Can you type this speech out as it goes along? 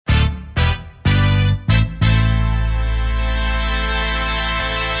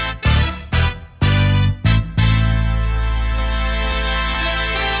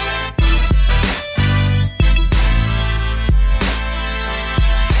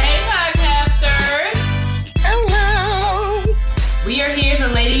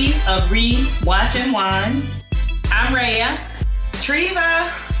of Read, Watch, and Wine. I'm Raya. Treva.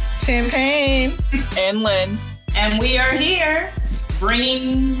 Champagne. And Lynn. And we are here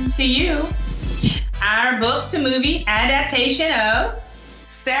bringing to you our book to movie adaptation of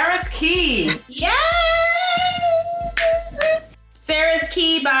Sarah's Key. Yay! Sarah's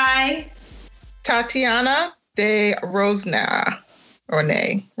Key by Tatiana de Rosna. Or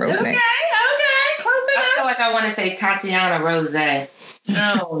Nay. Rosna. Okay, close enough. I feel like I want to say Tatiana Rose.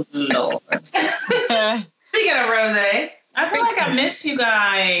 Oh, Lord. Speaking of Rose. I feel like I missed you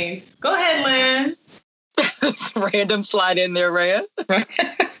guys. Go ahead, Lynn. Random slide in there, Rhea.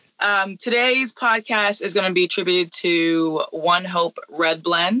 Today's podcast is going to be attributed to One Hope Red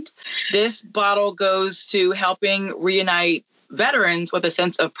Blend. This bottle goes to helping reunite veterans with a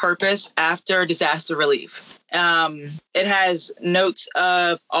sense of purpose after disaster relief. It has notes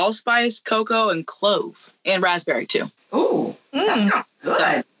of allspice, cocoa, and clove, and raspberry too. Ooh, that sounds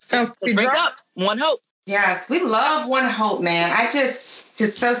good. Sounds pretty Drink dry. up. One Hope. Yes, we love One Hope, man. I just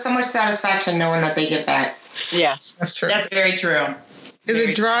so much satisfaction knowing that they get back. Yes. That's true. That's very true. Is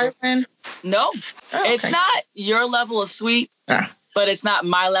it dry, Lynn? No, Oh, it's okay. not your level of sweet, Ah. but it's not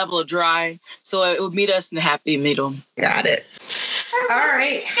my level of dry. So it would meet us in the happy middle. Got it. All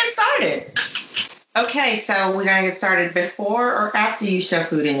right. Get started. Okay, so we're going to get started before or after you shove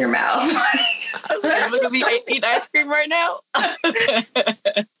food in your mouth. I was like, look at me eating ice cream right now. So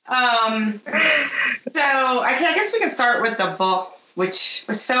I guess we can start with the book, which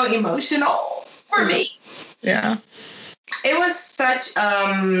was so emotional for me. Yeah. It was such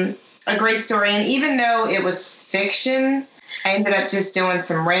a great story. And even though it was fiction, I ended up just doing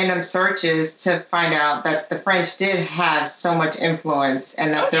some random searches to find out that the French did have so much influence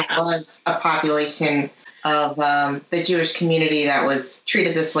and that there was a population of the Jewish community that was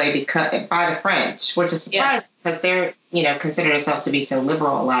treated this way by the French, which is surprising because they're, consider themselves to be so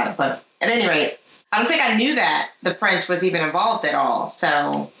liberal a lot. But at any rate, I don't think I knew that the French was even involved at all.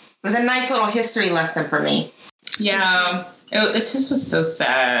 So it was a nice little history lesson for me. Yeah, it just was so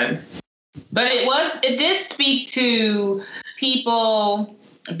sad. But it did speak to people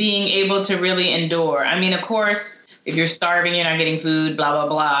being able to really endure. I mean, of course, if you're starving, you're not getting food, blah, blah,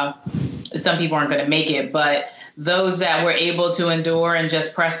 blah. Some people aren't going to make it, but those that were able to endure and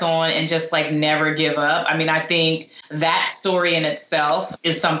just press on and just like never give up. I mean, I think that story in itself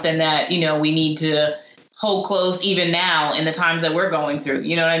is something that, we need to hold close even now in the times that we're going through,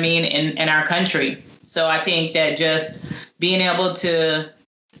 you know what I mean, in our country. So I think that just being able to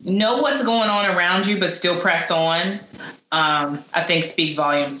know what's going on around you, but still press on, I think speaks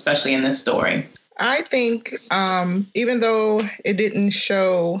volumes, especially in this story. I think even though it didn't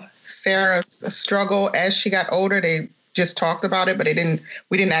show Sarah's struggle as she got older, they just talked about it, but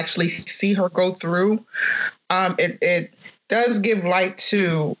we didn't actually see her go through. It does give light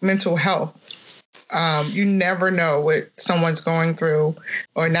to mental health. You never know what someone's going through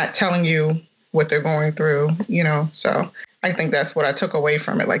or not telling you what they're going through, so I think that's what I took away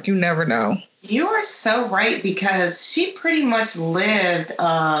from it. Like, you never know. You are so right, because she pretty much lived,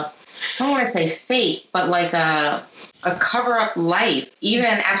 I don't want to say fake, but like a cover-up life, even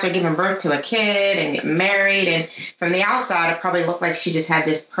after giving birth to a kid and getting married. And from the outside, it probably looked like she just had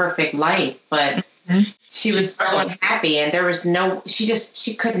this perfect life, but she was so unhappy, and there was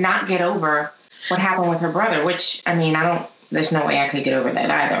she could not get over what happened with her brother, which, I mean, there's no way I could get over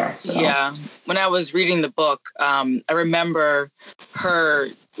that either. So. Yeah. When I was reading the book, I remember her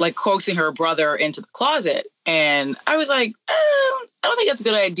like coaxing her brother into the closet. And I was like, I don't think that's a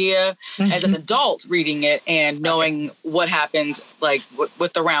good idea as an adult reading it and knowing what happens like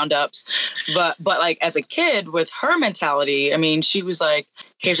with the roundups. But like as a kid with her mentality, I mean, she was like,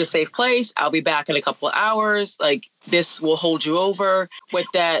 here's a safe place. I'll be back in a couple of hours. Like, this will hold you over, with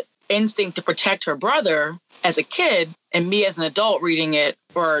that instinct to protect her brother as a kid. And me as an adult reading it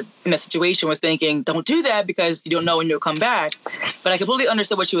or in that situation was thinking, don't do that because you don't know when you'll come back. But I completely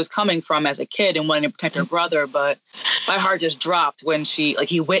understood where she was coming from as a kid and wanting to protect her brother. But my heart just dropped when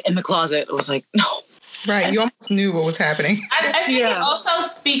he went in the closet. It was like, no. Right. You almost knew what was happening. I think it also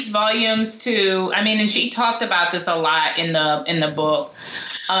speaks volumes to, I mean, and she talked about this a lot in the book,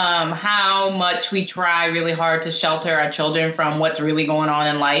 how much we try really hard to shelter our children from what's really going on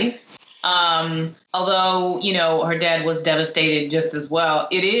in life. Although, her dad was devastated just as well.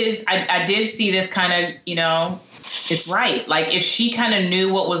 It is, I did see this kind of, it's right. Like, if she kind of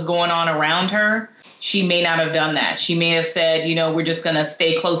knew what was going on around her, she may not have done that. She may have said, we're just going to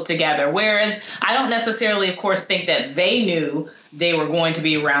stay close together. Whereas I don't necessarily, of course, think that they knew they were going to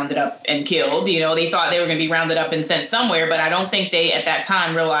be rounded up and killed. They thought they were going to be rounded up and sent somewhere, but I don't think they at that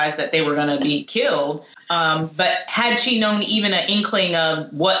time realized that they were going to be killed. But had she known even an inkling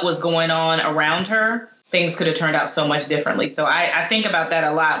of what was going on around her, things could have turned out so much differently. So I think about that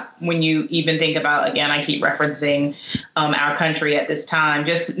a lot when you even think about, again, I keep referencing our country at this time,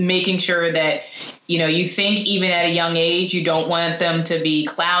 just making sure that, you think even at a young age, you don't want them to be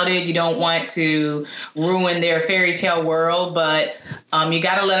clouded. You don't want to ruin their fairy tale world, but you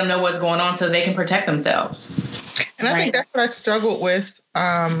got to let them know what's going on so they can protect themselves. And I think that's what I struggled with,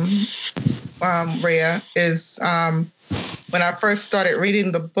 Rhea, is when I first started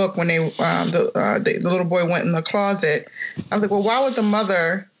reading the book, when the little boy went in the closet, I was like, well, why would the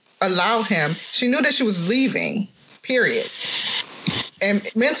mother allow him? She knew that she was leaving, period. And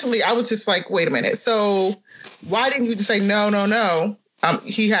mentally, I was just like, wait a minute. So why didn't you just say, no,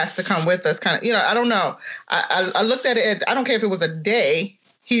 he has to come with us? Kind of, I don't know. I looked at it, I don't care if it was a day,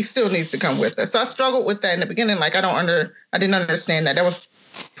 he still needs to come with us. So I struggled with that in the beginning. Like, I didn't understand that. That was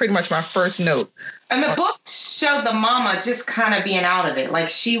pretty much my first note. And the book showed the mama just kind of being out of it. Like,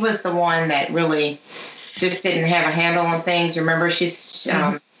 she was the one that really just didn't have a handle on things. Remember,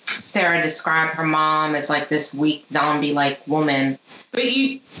 Sarah described her mom as like this weak zombie-like woman.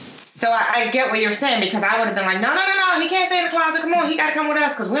 So I get what you're saying, because I would have been like, no, he can't stay in the closet. Come on, he got to come with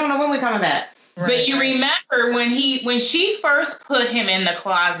us because we don't know when we're coming back. Right. But you remember when she first put him in the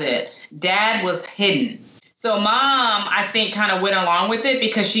closet, Dad was hidden. So Mom, I think, kind of went along with it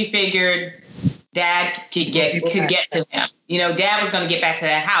because she figured Dad could get to him. Dad was going to get back to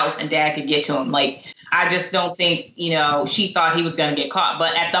that house and Dad could get to him. Like, I just don't think, she thought he was going to get caught.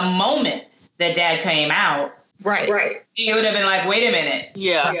 But at the moment that Dad came out, right, he would have been like, wait a minute.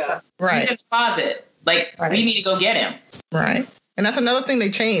 Yeah. Right. He's in the closet. Like, we need to go get him. Right. And that's another thing they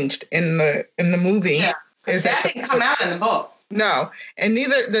changed in the movie. Yeah. That didn't come out in the book. No. And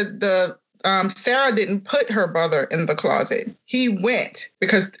neither the Sarah didn't put her brother in the closet. He went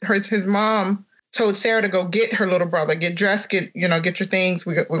because his mom told Sarah to go get her little brother, get dressed, get your things.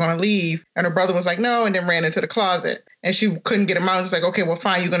 We're going to leave. And her brother was like, no, and then ran into the closet. And she couldn't get him out. She's like, okay, well,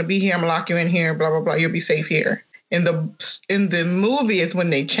 fine. You're going to be here. I'm going to lock you in here. Blah, blah, blah. You'll be safe here. In the movie is when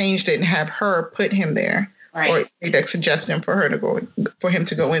they changed it and have her put him there. Right. Or made that suggestion for him to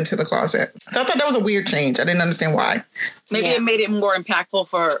go into the closet. So I thought that was a weird change. I didn't understand why. Maybe it made it more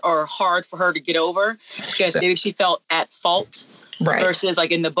impactful or hard for her to get over because maybe she felt at fault. Right. Versus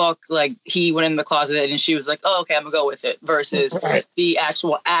like in the book, like he went in the closet and she was like, oh, okay, I'm gonna go with it. Versus the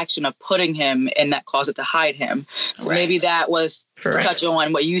actual action of putting him in that closet to hide him. So maybe that was to touch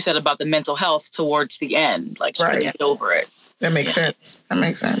on what you said about the mental health towards the end. Like she couldn't get over it. That makes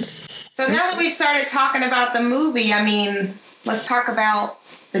sense. So now that we've started talking about the movie, I mean, let's talk about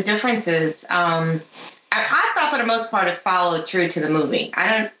the differences. I thought for the most part it followed true to the movie.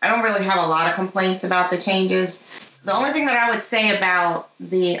 I don't really have a lot of complaints about the changes. The only thing that I would say about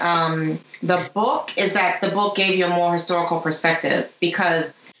the book is that the book gave you a more historical perspective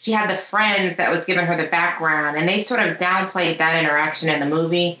because she had the friends that was giving her the background, and they sort of downplayed that interaction in the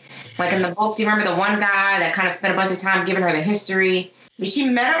movie. Like in the book, do you remember the one guy that kind of spent a bunch of time giving her the history? She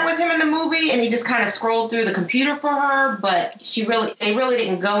met up with him in the movie, and he just kind of scrolled through the computer for her, but they really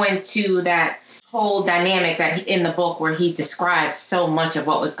didn't go into that whole dynamic that in the book where he describes so much of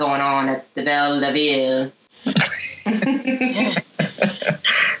what was going on at the Belle de Ville.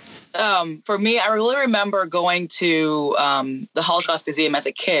 For me, I really remember going to the Holocaust Museum as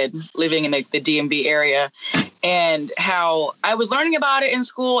a kid, living in the DMV area, and how I was learning about it in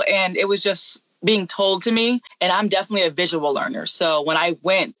school, and it was just being told to me. And I'm definitely a visual learner. So when I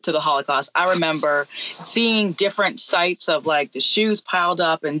went to the Holocaust, I remember seeing different sites of like the shoes piled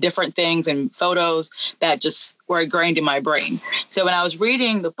up and different things and photos that just were ingrained in my brain. So when I was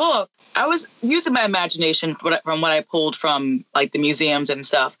reading the book, I was using my imagination from what I pulled from like the museums and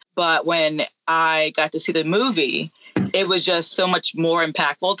stuff. But when I got to see the movie, it was just so much more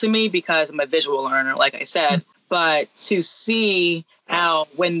impactful to me because I'm a visual learner, like I said. But to see how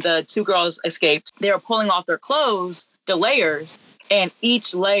when the two girls escaped, they were pulling off their clothes, the layers, and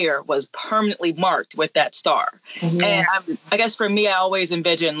each layer was permanently marked with that star. Mm-hmm. And I guess for me, I always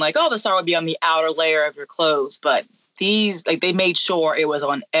envisioned like, oh, the star would be on the outer layer of your clothes. But these, like, they made sure it was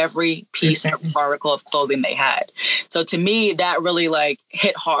on every piece of article of clothing they had. So to me, that really like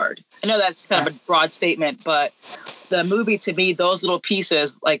hit hard. I know that's kind of a broad statement, but the movie, to me, those little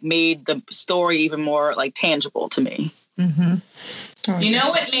pieces like made the story even more like tangible to me. Mm-hmm. You know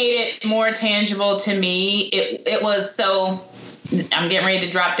what made it more tangible to me? It was so, I'm getting ready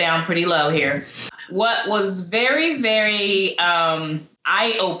to drop down pretty low here. What was very, very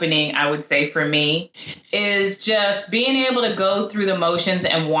eye-opening, I would say, for me, is just being able to go through the motions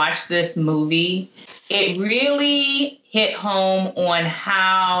and watch this movie. It really hit home on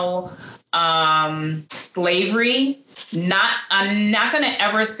how slavery. I'm not going to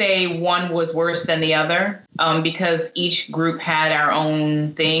ever say one was worse than the other, because each group had our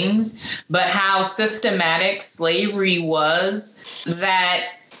own things, but how systematic slavery was, that,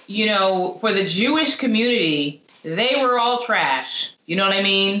 you know, for the Jewish community, they were all trash. You know what I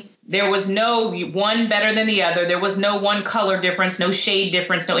mean? There was no one better than the other. There was no one color difference, no shade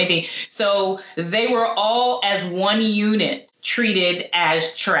difference, no anything. So they were all as one unit treated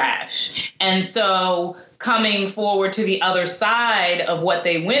as trash. And so coming forward to the other side of what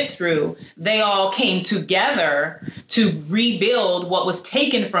they went through, they all came together to rebuild what was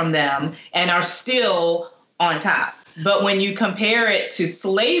taken from them and are still on top. But when you compare it to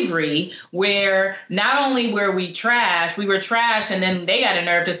slavery, where not only were we trash, and then they got a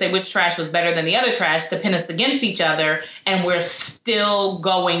nerve to say which trash was better than the other trash to pin us against each other. And we're still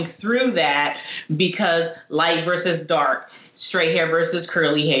going through that because light versus dark, straight hair versus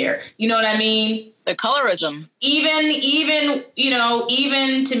curly hair. You know what I mean? The colorism. Even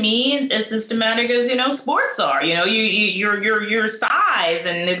to me, as systematic as, you know, sports are, you know, your size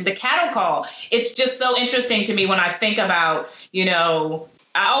and the cattle call. It's just so interesting to me when I think about, you know,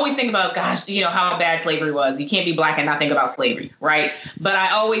 I always think about, gosh, you know, how bad slavery was. You can't be black and not think about slavery, right? But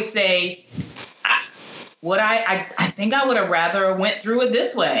I always say, I think I would have rather went through it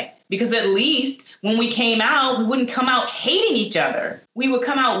this way, because at least when we came out, we wouldn't come out hating each other. We would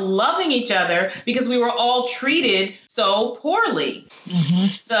come out loving each other because we were all treated so poorly. Mm-hmm.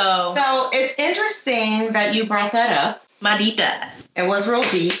 So it's interesting that you brought that up. Madita. It was real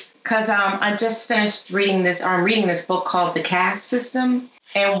deep, because I just finished reading this book called The Caste System.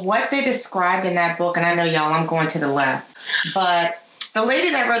 And what they described in that book, and I know y'all, I'm going to the left, but the lady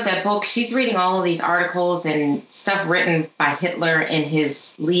that wrote that book, she's reading all of these articles and stuff written by Hitler and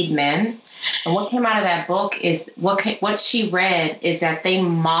his lead men. And what came out of that book is what she read is that they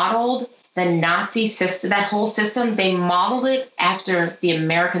modeled the Nazi system, that whole system, they modeled it after the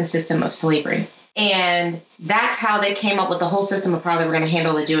American system of slavery. And that's how they came up with the whole system of how they were going to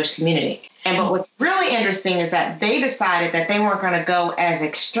handle the Jewish community. But what's really interesting is that they decided that they weren't going to go as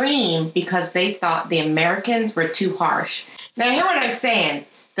extreme because they thought the Americans were too harsh. Now, hear what I'm saying.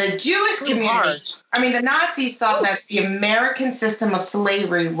 The Jewish community, the Nazis thought that the American system of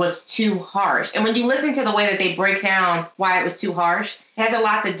slavery was too harsh. And when you listen to the way that they break down why it was too harsh, it has a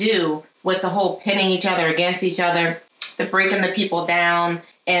lot to do with the whole pinning each other against each other, the breaking the people down,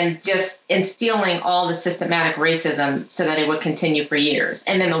 and just instilling all the systematic racism so that it would continue for years.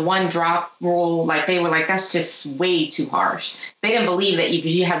 And then the one drop rule, like they were like, that's just way too harsh. They didn't believe that if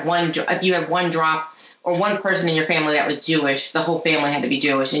you had one drop or one person in your family that was Jewish, the whole family had to be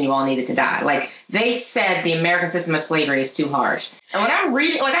Jewish and you all needed to die. Like, they said the American system of slavery is too harsh. And when I'm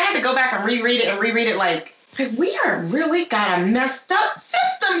reading, like, I had to go back and reread it, like we are really got a messed up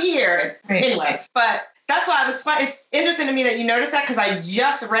system here. Right. Anyway, but that's why it's interesting to me that you noticed that, because I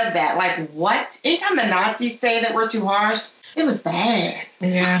just read that. Like, what? Anytime the Nazis say that we're too harsh, it was bad.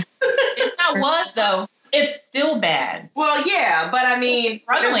 Yeah. It's not was, though. It's still bad. Well, yeah, but I mean,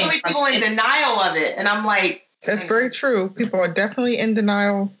 there's so many people in denial of it. And I'm like... That's very true. People are definitely in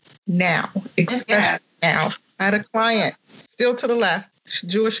denial now, especially now. I had a client, still to the left,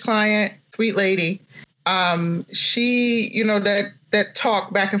 Jewish client, sweet lady. She, you know, that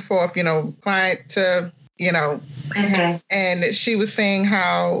talk back and forth, you know, client to, you know, mm-hmm. And she was saying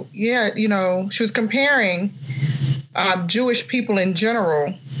how, you know, she was comparing Jewish people in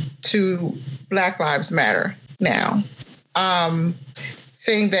general to Black Lives Matter now,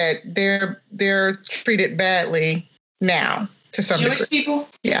 saying that they're treated badly now to some Jewish degree. People?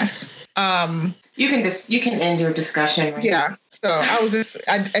 Yes. You can end your discussion right now. So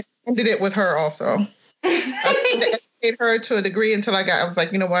I ended it with her also. I educated her to a degree until I was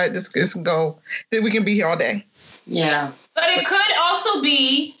like, you know what, this can go. Then we can be here all day. Yeah. But it could also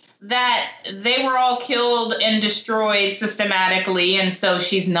be that they were all killed and destroyed systematically, and so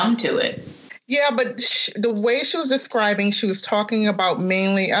she's numb to it. Yeah, but the way she was describing, she was talking about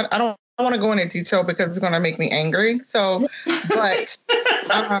mainly, I don't want to go into detail because it's going to make me angry. So, but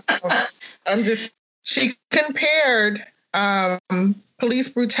she compared police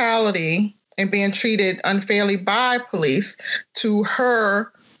brutality and being treated unfairly by police to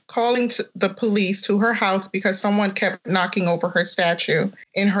her calling the police to her house because someone kept knocking over her statue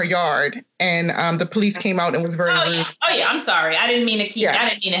in her yard, and the police came out and was very rude. Oh yeah, I'm sorry. I didn't mean to I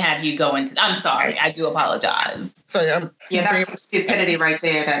didn't mean to have you go into. I'm sorry. I do apologize. So that's some stupidity right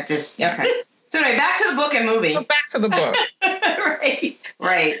there. That just okay. So anyway, back to the book and movie. Back to the book.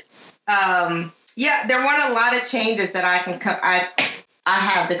 Right. Yeah, there weren't a lot of changes that I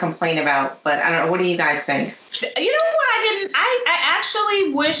have to complain about, but I don't know. What do you guys think? You know what? I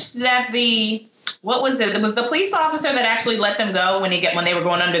actually wish that what was it? It was the police officer that actually let them go when they were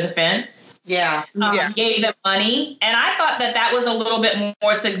going under the fence. Yeah. Gave them money. And I thought that was a little bit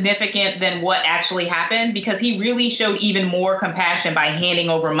more significant than what actually happened, because he really showed even more compassion by handing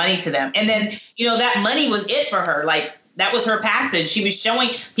over money to them. And then, that money was it for her. Like, that was her passage. She was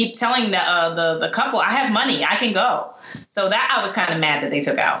telling the couple, I have money, I can go. So that I was kind of mad that they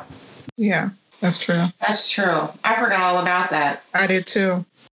took out. Yeah, that's true. That's true. I forgot all about that. I did too.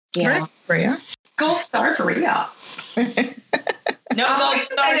 Yeah. Rhea. Gold star for Rhea. No,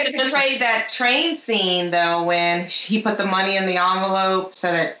 they portrayed that train scene though when he put the money in the envelope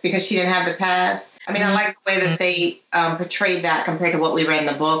because she didn't have the pass. I mean, I like the way that they portrayed that compared to what we read in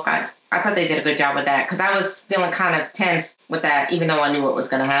the book. I thought they did a good job with that, because I was feeling kind of tense with that, even though I knew what was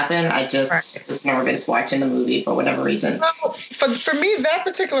going to happen. I just was nervous watching the movie for whatever reason. Well, for me, that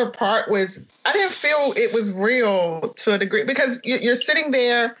particular part I didn't feel it was real to a degree, because you're sitting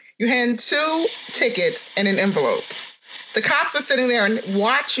there, you hand 2 tickets and an envelope. The cops are sitting there and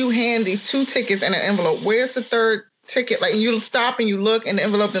watch you hand these 2 tickets and an envelope. Where's the 3rd ticket? Like, you stop and you look in the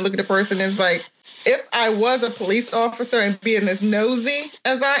envelope and look at the person, and it's like, if I was a police officer and being as nosy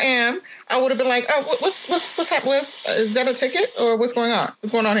as I am, I would have been like, oh, what's happening? Is that a ticket, or what's going on?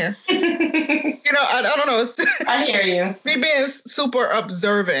 What's going on here? I don't know. I hear you. Me being super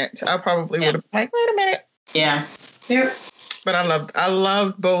observant, I probably would have been like, wait a minute. Yeah. Yep. But I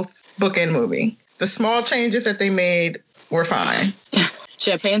loved both book and movie. The small changes that they made were fine.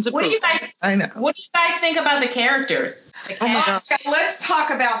 Champagne's approved. I know. What do you guys think about the characters? The cast? Let's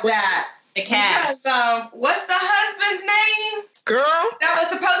talk about that. The cast. Because, what's the husband's name? Girl. That was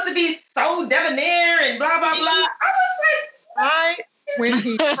supposed to be so debonair and blah, blah, blah. I was like, when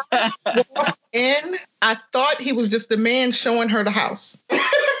he walked in, I thought he was just the man showing her the house.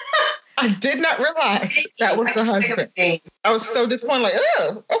 I did not realize that was the husband. I was so disappointed, like,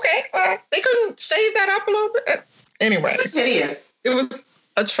 oh, okay. They couldn't shave that up a little bit. Anyway. It was hideous. It was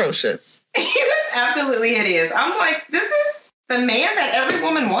atrocious. He was absolutely hideous. I'm like, this is the man that every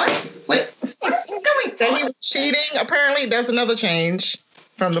woman wants? What's going on? He was cheating. Apparently, that's another change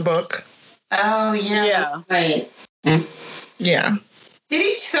from the book. Oh, yeah. That's right. Yeah. Did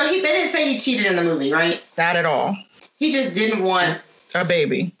he? So they didn't say he cheated in the movie, right? Not at all. He just didn't want a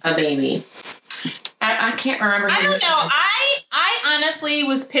baby. I can't remember. I don't know. I honestly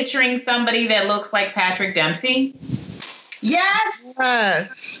was picturing somebody that looks like Patrick Dempsey.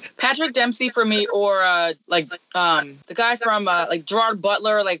 Yes. Patrick Dempsey for me, or the guy from Gerard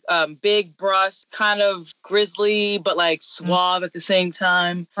Butler, big, brusque, kind of grizzly, but suave at the same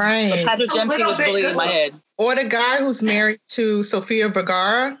time. Right. But Patrick Dempsey was really in my head. Or the guy who's married to Sofia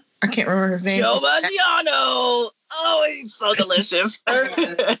Vergara. I can't remember his name. Joe Maggiano. Oh, he's so delicious. That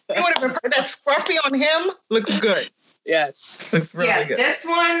scruffy on him looks good. Yes. Looks really good. This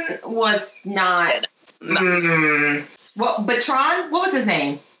one was not. Well, Bertrand, what was his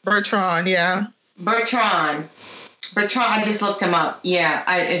name? Bertrand, yeah. Bertrand, I just looked him up. Yeah,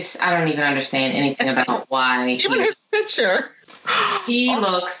 I don't even understand anything about why. Even his picture. He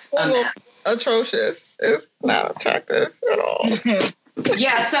looks a mess. Atrocious. It's not attractive at all.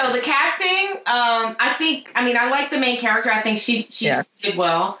 Yeah, so the casting, I like the main character. I think she did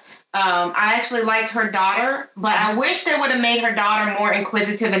well. I actually liked her daughter, but I wish they would have made her daughter more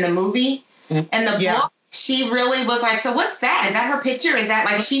inquisitive in the movie. And the book, she really was like, so what's that? Is that her picture? Is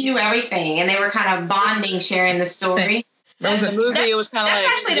that she knew everything? And they were kind of bonding, sharing the story. In the movie, it was kind of that's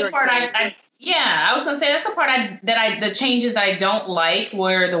actually the part I was going to say, that's the part the changes that I don't like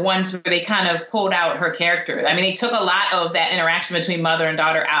were the ones where they kind of pulled out her character. I mean, they took a lot of that interaction between mother and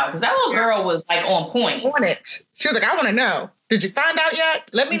daughter out, because that little girl was on point. On it. She was like, I want to know. Did you find out yet?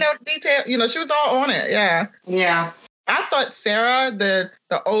 Let me know the detail. She was all on it. Yeah. Yeah. I thought Sarah, the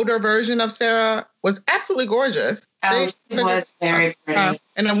older version of Sarah, was absolutely gorgeous. She was very pretty.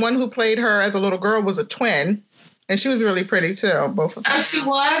 And the one who played her as a little girl was a twin. And she was really pretty too, both of them. Oh, she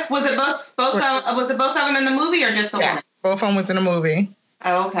was? Was it both of them in the movie, or just the one? Both of them was in the movie.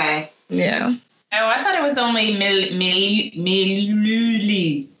 Oh, okay. Yeah. Oh, I thought it was only Melusi.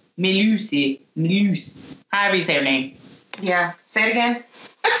 However you say her name. Yeah. Say it again.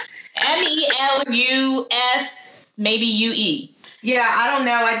 Melus, maybe UE. Yeah, I don't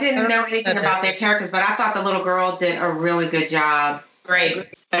know. I didn't know anything about their characters, but I thought the little girl did a really good job. Great.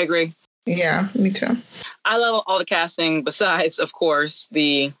 I agree. Yeah, me too. I love all the casting besides, of course,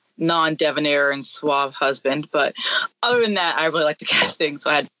 the non-debonair and suave husband. But other than that, I really like the casting, so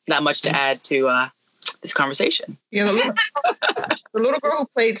I had not much to add to this conversation. Yeah, the little girl who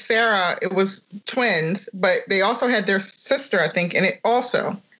played Sarah, it was twins, but they also had their sister, I think, in it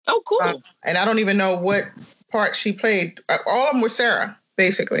also. Oh, cool. And I don't even know what part she played. All of them were Sarah.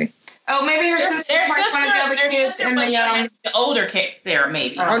 basically. Oh, maybe her sister played one of the other kids in the older kid, Sarah,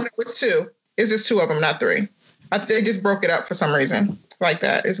 maybe. Oh, no, it's 2. It's just 2 of them, not 3. They just broke it up for some reason like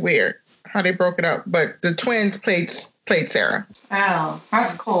that. It's weird how they broke it up. But the twins played Sarah. Oh,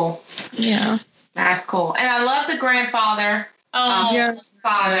 that's cool. Yeah. That's cool. And I love the grandfather. Father.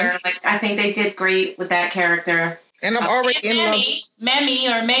 Like, I think they did great with that character. And I'm already in love.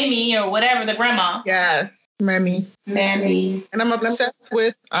 Mammy or whatever, the grandma. Yes, Mammy. And I'm obsessed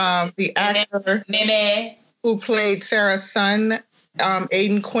with the actor who played Sarah's son,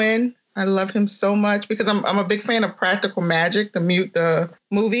 Aidan Quinn. I love him so much because I'm a big fan of Practical Magic, the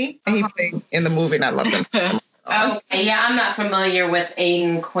movie, and he played in the movie, and I love him. Okay, yeah, I'm not familiar with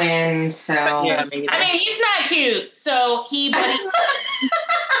Aidan Quinn, so I mean, he's not cute, so I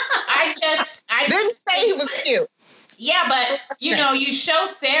didn't say he was cute. Yeah, but you show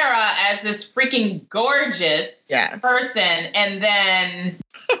Sarah as this freaking gorgeous person, and then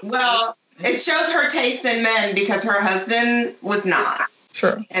it shows her taste in men because her husband was not.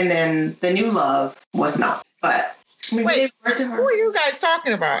 Sure. And then the new love was not. But wait, who are you guys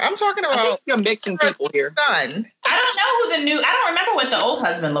talking about? I'm talking about. I think you're mixing people here. Son. I don't know I don't remember what the old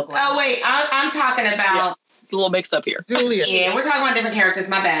husband looked like. Oh wait, I'm talking about. A little mixed up here. Julia. Yeah, we're talking about different characters.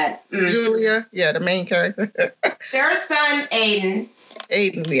 My bad. Julia, the main character. Their son, Aidan.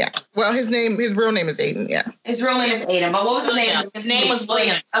 Aidan, yeah. Well, his real name is Aidan, yeah. His real name is Aidan, but what was his name? His name was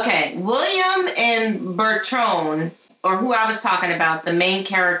William. Okay, William and Bertrand, or who I was talking about, the main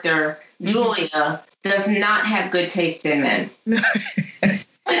character, Julia, does not have good taste in men.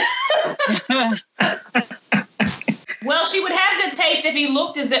 Well, she would have good taste if he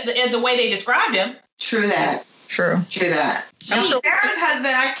looked as the way they described him. True that. True that. Sarah's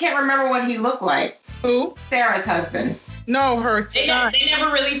husband, I can't remember what he looked like. Who? Sarah's husband. No, her son. They never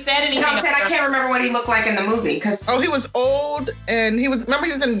really said anything. No, I'm saying I can't remember what he looked like in the movie. He was old, and he was in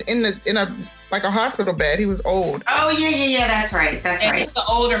a hospital bed. He was old. Oh, yeah, that's right. That's right. He was an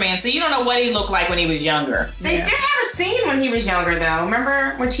older man, so you don't know what he looked like when he was younger. They did have a scene when he was younger, though.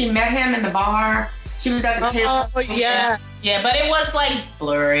 Remember when she met him in the bar? She was at the table. Oh, yeah. Yeah, but it was like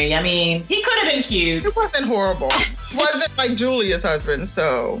blurry. I mean, he could have been cute. It wasn't horrible. It wasn't like Julia's husband,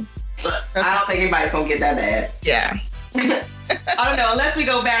 so. I don't think anybody's going to get that bad. Yeah. I don't know, unless we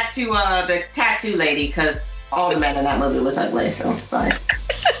go back to the tattoo lady, because all the men in that movie was ugly, so sorry.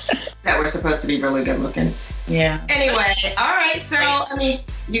 That were supposed to be really good looking. Yeah. Anyway, all right, so,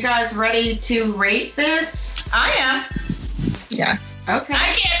 you guys ready to rate this? I am. Yes. Okay.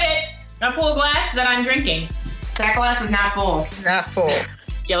 I give it a full glass that I'm drinking. That glass is not full. Not full.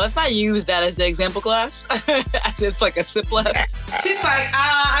 Yeah, let's not use that as the example glass. As it's like a sip glass. She's like,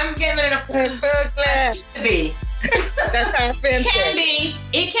 I'm giving it a full glass. That's how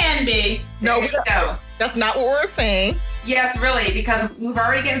It can be. No, that's not what we're saying. Yes, really, because we've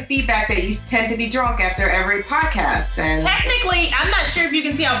already gotten feedback that you tend to be drunk after every podcast. And technically, I'm not sure if you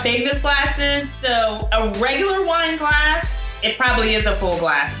can see how big this glass is. So a regular wine glass, it probably is a full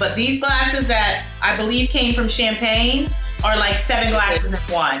glass. But these glasses that I believe came from Champagne are like 7 glasses in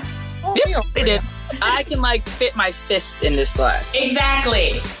one. Oh, yep, they did. I can fit my fist in this glass.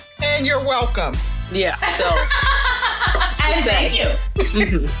 Exactly. And you're welcome. Yeah, so. Thank you.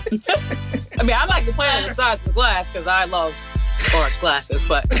 I'm not complaining the size of the glass because I love large glasses,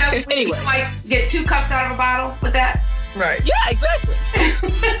 but anyway. You get 2 cups out of a bottle with that? Right. Yeah, exactly.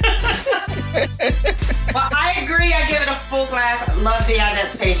 Well, I agree. I give it a full glass. Love the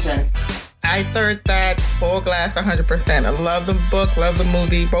adaptation. I third that full glass 100%. I love the book, love the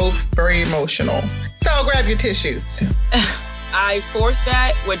movie, both very emotional. So grab your tissues. I fourth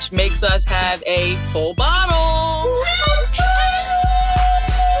that, which makes us have a full bottle.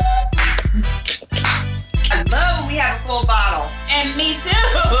 I love when we have a full bottle. And me too.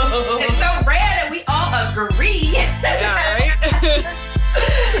 It's so rare that we all agree. Yeah, right?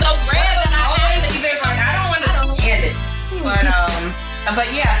 So rare that always either I don't understand it. But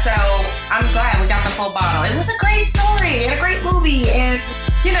yeah, so I'm glad we got the full bottle. It was a great story and a great movie, and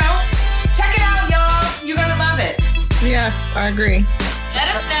check it out, y'all. You're gonna love it. Yes, I agree. Let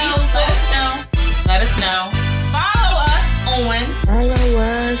us know. Follow us on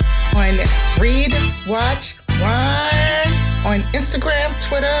Read, Watch, Wine on Instagram,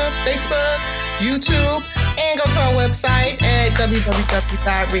 Twitter, Facebook, YouTube, and go to our website at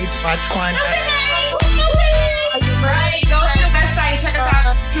www.readwatchwine.com. Right, go to the website and check us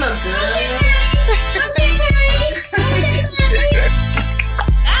out. Look good.